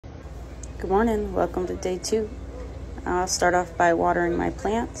Good morning, welcome to day 2. I'll start off by watering my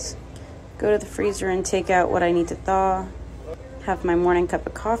plants, go to the freezer and take out what I need to thaw, have my morning cup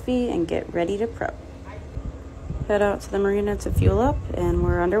of coffee, and get ready to prep. Head out to the marina to fuel up, and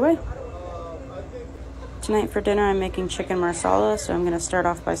we're underway. Tonight for dinner I'm making chicken marsala, so I'm going to start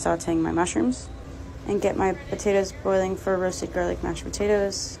off by sauteing my mushrooms and get my potatoes boiling for roasted garlic mashed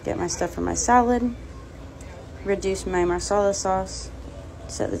potatoes, get my stuff for my salad, reduce my marsala sauce,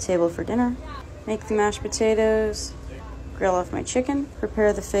 set the table for dinner, make the mashed potatoes, grill off my chicken,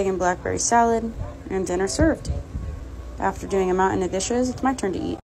 prepare the fig and blackberry salad, and dinner served. After doing a mountain of dishes, it's my turn to eat.